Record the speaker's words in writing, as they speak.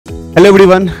Hello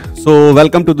everyone, so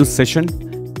welcome to this session.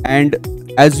 And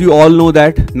as you all know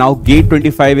that now GATE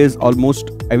 25 is almost,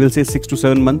 I will say, 6 to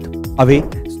 7 months away.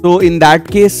 So in that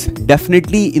case,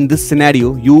 definitely in this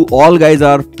scenario, you all guys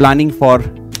are planning for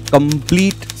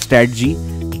complete strategy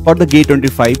for the GATE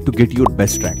 25 to get your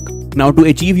best rank. Now to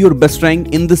achieve your best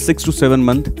rank in this 6 to 7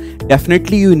 month,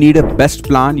 definitely you need a best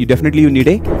plan. You need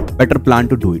a better plan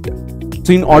to do it.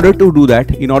 So in order to do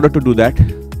that,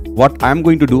 what I'm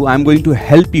going to do, I'm going to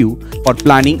help you for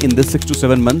planning in this 6 to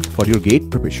 7 months for your GATE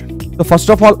preparation. So first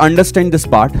of all, understand this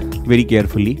part very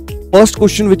carefully. First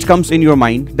question which comes in your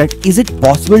mind, that is it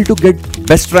possible to get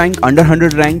best rank, under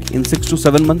 100 rank in 6 to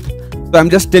 7 months? So I'm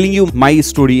just telling you my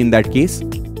story in that case.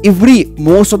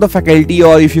 Most of the faculty,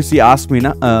 or if you see, ask me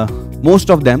most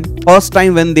of them, first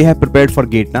time when they have prepared for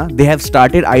GATE they have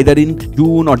started either in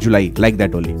June or July, like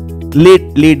that only.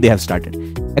 Late they have started.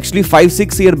 Actually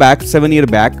 7 year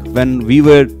back when we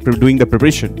were doing the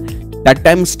preparation, that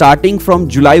time starting from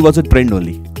July was a trend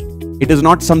only. It is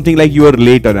not something like you are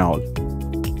late and all.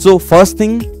 So first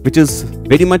thing which is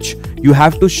very much you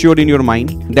have to sure in your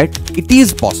mind that it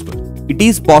is possible. It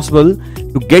is possible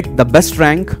to get the best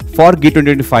rank for GATE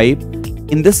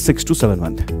 2025 in this 6 to 7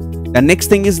 months. The next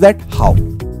thing is that how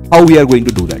we are going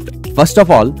to do that. First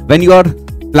of all, when you are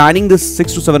planning this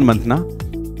 6 to 7 months,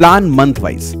 plan month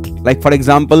wise. Like for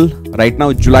example, right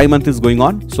now July month is going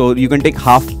on, so you can take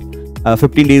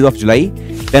 15 days of July,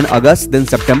 then August, then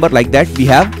September, like that we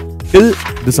have till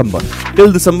December.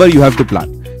 Till December you have to plan.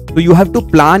 So you have to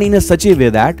plan in such a way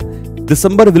that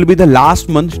December will be the last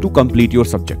month to complete your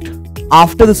subject.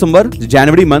 After December,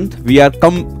 January month, we are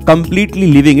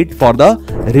completely leaving it for the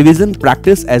revision,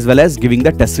 practice, as well as giving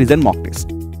the test series and mock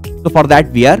test. So for that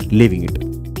we are leaving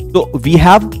it. So we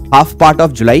have half part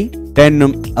of July, then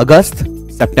August,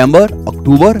 September,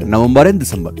 October, November and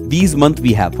December. These months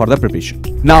we have for the preparation.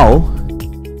 Now,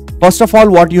 first of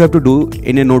all, what you have to do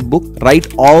in a notebook,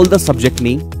 write all the subject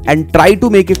name and try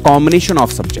to make a combination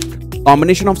of subject.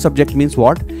 Combination of subject means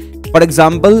what? For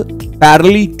example,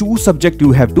 parallelly two subject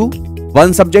you have to.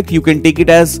 One subject you can take it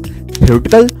as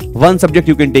theoretical, one subject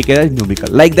you can take it as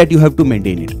numerical. Like that you have to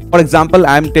maintain it. For example,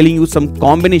 I am telling you some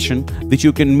combination which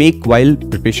you can make while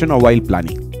preparation or while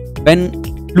planning. When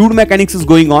fluid mechanics is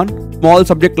going on, small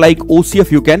subject like OCF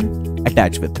you can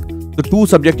attach with. So two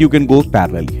subject you can go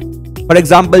parallelly. For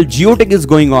example, geotech is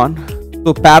going on.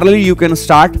 So parallelly you can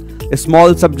start a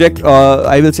small subject,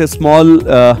 I will say small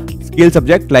scale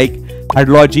subject like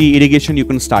hydrology, irrigation, you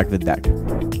can start with that.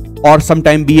 Or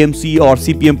sometime BMC or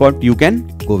CPM part you can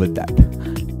go with that.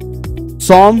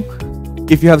 SOM,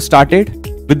 if you have started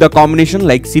with the combination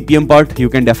like CPM part, you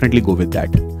can definitely go with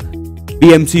that.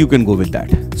 BMC you can go with that.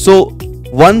 So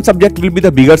one subject will be the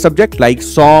bigger subject like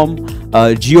SOM,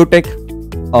 geotech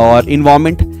or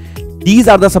environment. These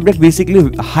are the subject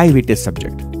basically high weightage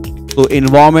subject. So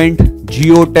environment,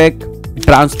 geotech,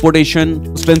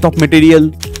 transportation, strength of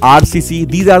material,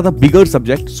 RCC, these are the bigger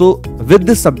subjects. So with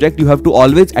this subject you have to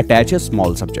always attach a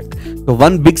small subject. So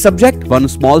one big subject, one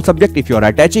small subject, if you are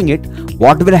attaching it,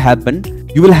 what will happen?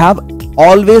 You will have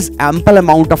always ample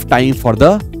amount of time for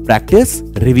the practice,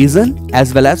 revision,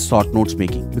 as well as short notes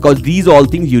making, because these all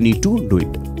things you need to do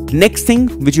it. Next thing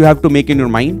which you have to make in your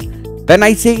mind, when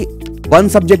I say one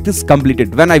subject is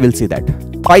completed, when I will say that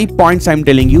 5 points I am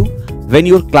telling you. When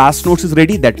your class notes is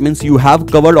ready, that means you have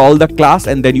covered all the class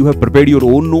and then you have prepared your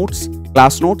own notes,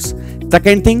 class notes.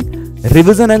 Second thing,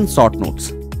 revision and short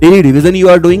notes. Daily revision you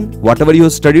are doing, whatever you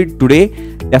have studied today,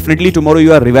 definitely tomorrow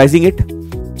you are revising it.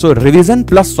 So revision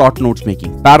plus short notes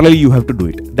making, parallelly you have to do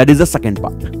it. That is the second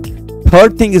part.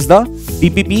 Third thing is the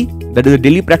DPP, that is the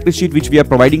daily practice sheet which we are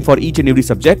providing for each and every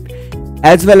subject,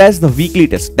 as well as the weekly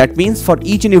test. That means for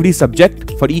each and every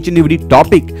subject, for each and every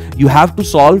topic, you have to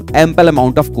solve ample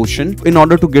amount of question in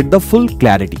order to get the full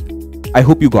clarity. I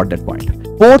hope you got that point.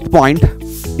 Fourth point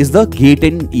is the GATE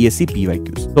and ESE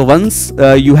PYQs. So once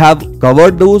you have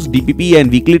covered those DPP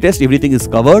and weekly test, everything is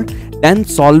covered, then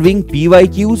solving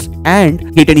PYQs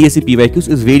and GATE and ESE PYQs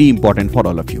is very important for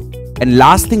all of you. And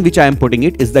last thing which I am putting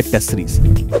it is the test series.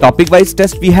 Topic wise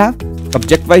test we have,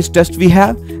 subject wise test we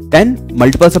have, then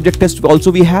multiple subject test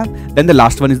also we have, then the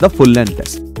last one is the full length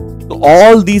test. So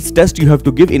all these tests you have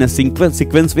to give in a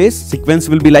sequence ways. Sequence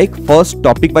will be like first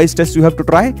topic wise test you have to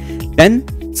try, then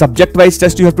subject wise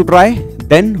test you have to try,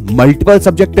 then multiple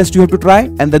subject test you have to try,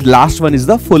 and the last one is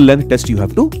the full length test you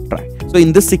have to try. So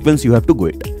in this sequence you have to go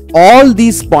it. All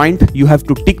these points you have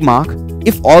to tick mark.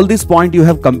 If all these points you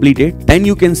have completed, then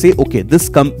you can say okay, this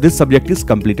subject is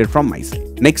completed from my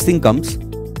side. Next thing comes,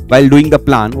 while doing the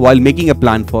plan, while making a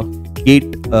plan for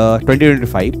GATE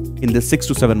 2025 in the 6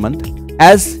 to 7 month.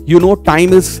 As you know,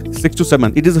 time is 6 to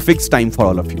 7. It is a fixed time for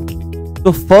all of you.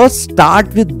 So first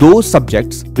start with those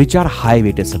subjects which are high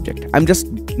weighted subject. I'm just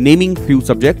naming few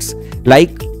subjects.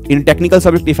 Like in technical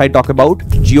subject, if I talk about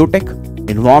geotech,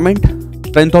 environment,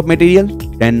 strength of material,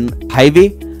 then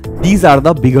highway, these are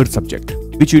the bigger subject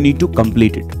which you need to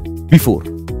complete it before.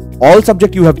 All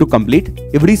subject you have to complete,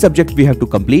 every subject we have to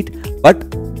complete, but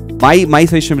my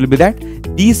suggestion will be that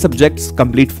these subjects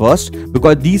complete first,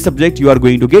 because these subjects you are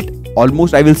going to get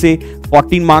almost, I will say,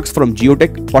 14 marks from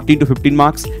geotech, 14 to 15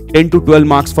 marks, 10 to 12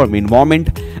 marks from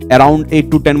environment, around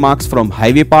 8 to 10 marks from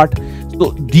highway part.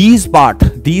 So these part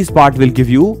will give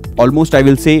you almost, I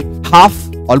will say, half,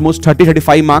 almost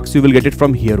 30-35 marks you will get it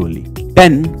from here only.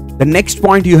 Then the next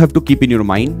point you have to keep in your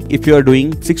mind, if you are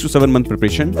doing 6 to 7 month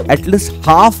preparation, at least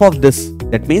half of this,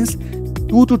 that means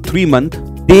 2 to 3 month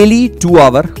daily 2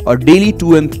 hour or daily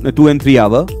 2 and 3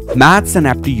 hour maths and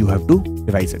aptitude you have to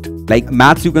revise it. Like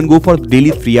maths you can go for daily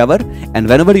 3 hour, and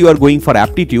whenever you are going for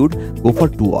aptitude, go for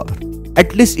 2 hour.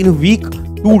 At least in a week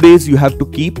 2 days you have to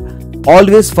keep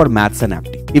always for maths and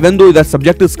aptitude. Even though the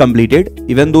subject is completed,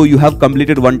 even though you have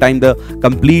completed one time the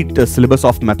complete syllabus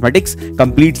of mathematics,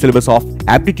 complete syllabus of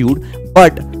aptitude,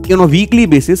 but weekly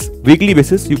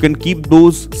basis you can keep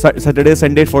those Saturday,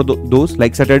 Sunday for those,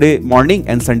 like Saturday morning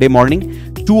and Sunday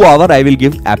morning, 2 hour I will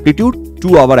give aptitude,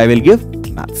 2 hour I will give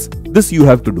maths. This you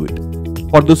have to do it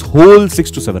for this whole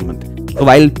 6 to 7 month. So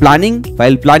while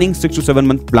planning 6 to 7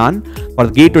 month plan for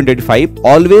the GATE 2025,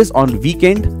 always on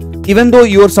weekend, even though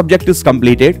your subject is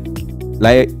completed,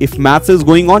 like if maths is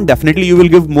going on, definitely you will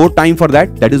give more time for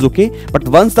that is okay. But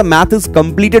once the math is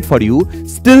completed for you,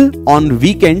 still on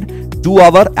weekend, 2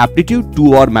 hour aptitude,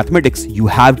 2 hour mathematics, you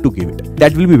have to give it.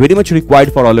 That will be very much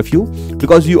required for all of you,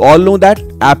 because you all know that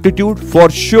aptitude for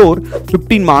sure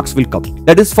 15 marks will come.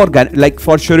 That is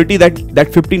for surety that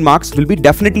 15 marks will be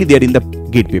definitely there in the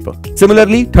GATE paper.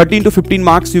 Similarly, 13 to 15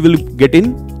 marks you will get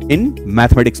in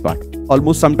mathematics part,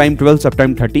 almost sometime 12,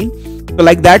 sometime 13. So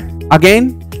like that,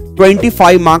 again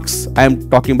 25 marks I am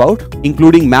talking about,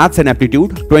 including maths and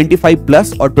aptitude, 25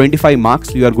 plus or 25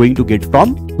 marks you are going to get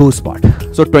from those part.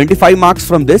 So 25 marks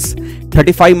from this,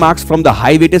 35 marks from the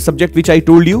high weighted subject which I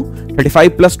told you,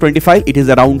 35 plus 25, it is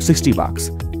around 60 marks.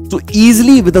 So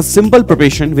easily with a simple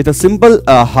preparation, with a simple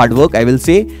hard work, I will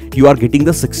say you are getting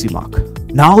the 60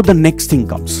 mark. Now the next thing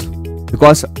comes,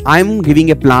 because I am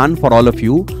giving a plan for all of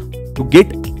you to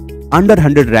get under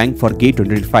 100 rank for GATE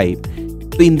 2025.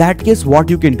 So in that case, what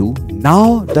you can do,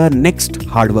 now the next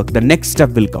hard work, the next step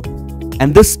will come.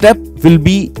 And this step will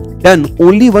be done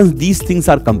only once these things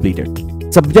are completed.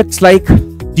 Subjects like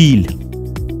steel,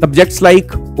 subjects like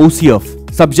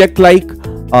OCF, subject like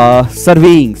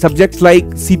surveying, subjects like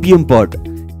CPM part.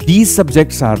 These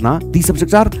subjects are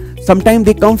sometimes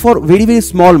they come for very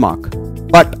small mark.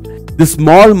 But the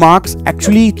small marks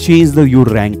actually change your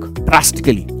rank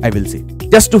drastically, I will say.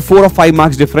 Just to 4 or 5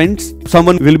 marks difference,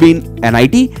 someone will be in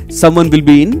NIT, someone will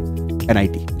be in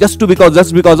NIT, just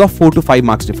because of 4 to 5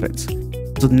 marks difference.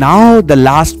 So now the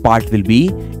last part will be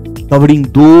covering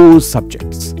those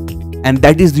subjects, and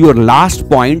that is your last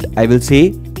point, I will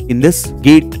say, in this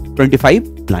GATE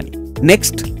 25 planning.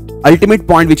 Next, ultimate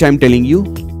point which I am telling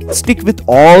you, stick with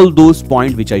all those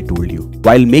points which I told you.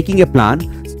 While making a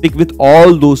plan, stick with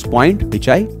all those points which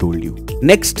I told you.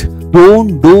 Next,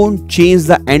 don't change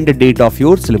the end date of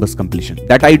your syllabus completion.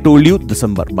 That I told you,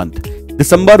 December month.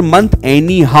 December month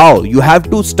anyhow, you have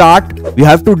to start, you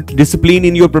have to discipline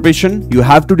in your preparation, you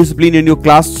have to discipline in your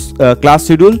class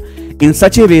schedule in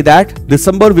such a way that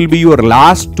December will be your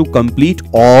last to complete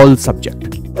all subject.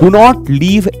 Do not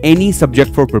leave any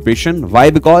subject for preparation.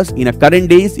 Why? Because in a current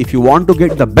days, if you want to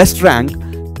get the best rank,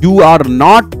 you are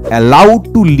not allowed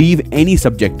to leave any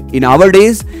subject. In our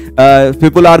days,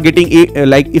 people are getting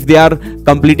if they are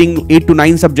completing 8 to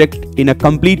 9 subject in a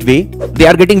complete way, they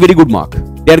are getting very good mark.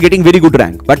 They are getting very good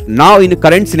rank. But now in the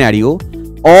current scenario,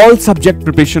 all subject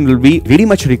preparation will be very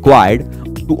much required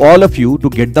to all of you to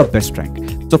get the best rank.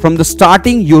 So from the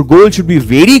starting, your goal should be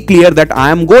very clear that I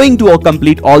am going to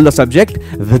complete all the subject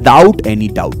without any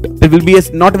doubt. There will be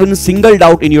not even a single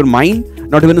doubt in your mind,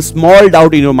 not even a small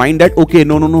doubt in your mind that, okay,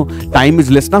 no, time is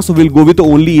less now, so we'll go with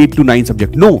only 8 to 9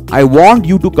 subject. No, I want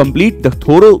you to complete the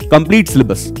complete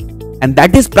syllabus. And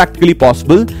that is practically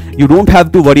possible. You don't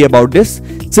have to worry about this.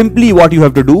 Simply what you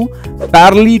have to do,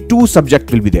 parallelly 2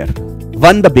 subjects will be there.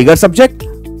 One the bigger subject,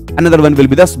 another one will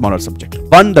be the smaller subject.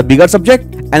 One the bigger subject,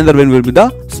 another one will be the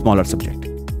smaller subject.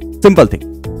 Simple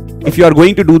thing. If you are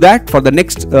going to do that for the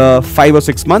next 5 or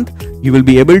 6 months, you will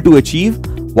be able to achieve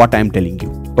what I am telling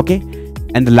you. Okay.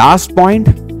 And the last point,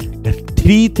 the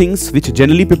 3 things which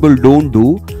generally people don't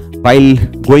do while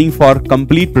going for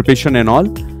complete preparation and all.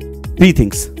 3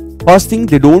 things. First thing,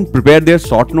 they don't prepare their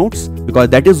short notes, because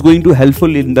that is going to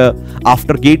helpful in the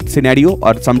after GATE scenario,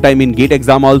 or sometime in GATE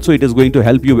exam also it is going to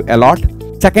help you a lot.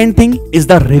 Second thing is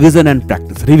the revision and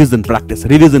practice. Revision, practice,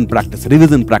 revision, practice,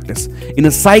 revision, practice. In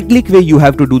a cyclic way you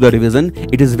have to do the revision.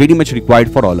 It is very much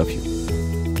required for all of you.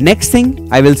 Next thing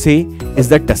I will say is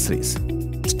the test series.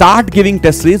 Start giving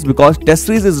test series, because test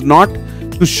series is not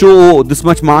to show this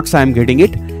much marks I am getting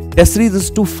it. Test series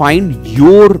is to find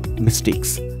your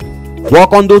mistakes.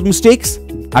 Work on those mistakes,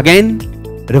 again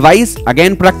revise,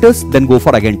 again practice, then go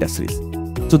for again test series.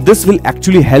 So this will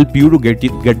actually help you to get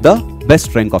the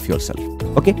best rank of yourself.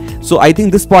 Okay, so I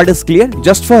think this part is clear.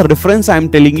 Just for reference, I am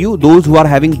telling you, those who are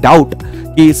having doubt,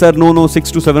 okay, sir, no,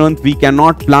 6 to 7 months we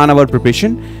cannot plan our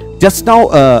preparation. Just now,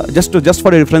 just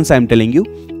for a reference, I am telling you,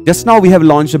 just now we have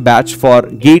launched a batch for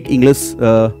GATE English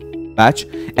batch,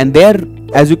 and there,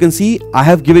 as you can see, I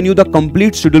have given you the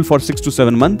complete schedule for 6 to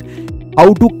 7 months.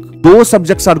 How to those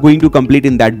subjects are going to complete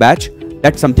in that batch,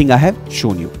 that's something I have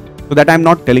shown you. So that I am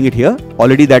not telling it here.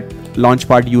 Already that launch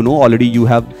part you know, already you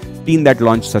have seen that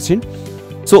launch session.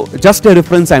 So just a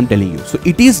reference I am telling you. So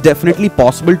it is definitely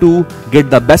possible to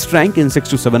get the best rank in 6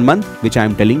 to 7 months, which I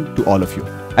am telling to all of you.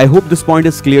 I hope this point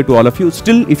is clear to all of you.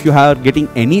 Still, if you are getting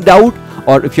any doubt,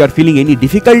 or if you are feeling any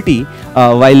difficulty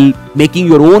while making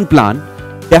your own plan,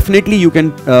 definitely you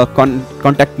can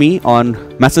contact me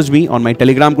message me on my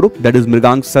Telegram group, that is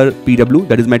Mridang Sir PW,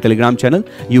 that is my Telegram channel,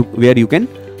 where you can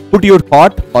put your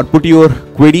thought or put your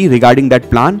query regarding that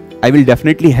plan. I will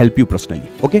definitely help you personally.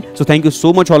 Okay, so thank you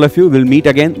so much all of you. We'll meet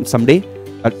again someday.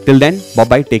 Till then, bye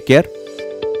bye, take care.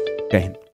 Jai Hind.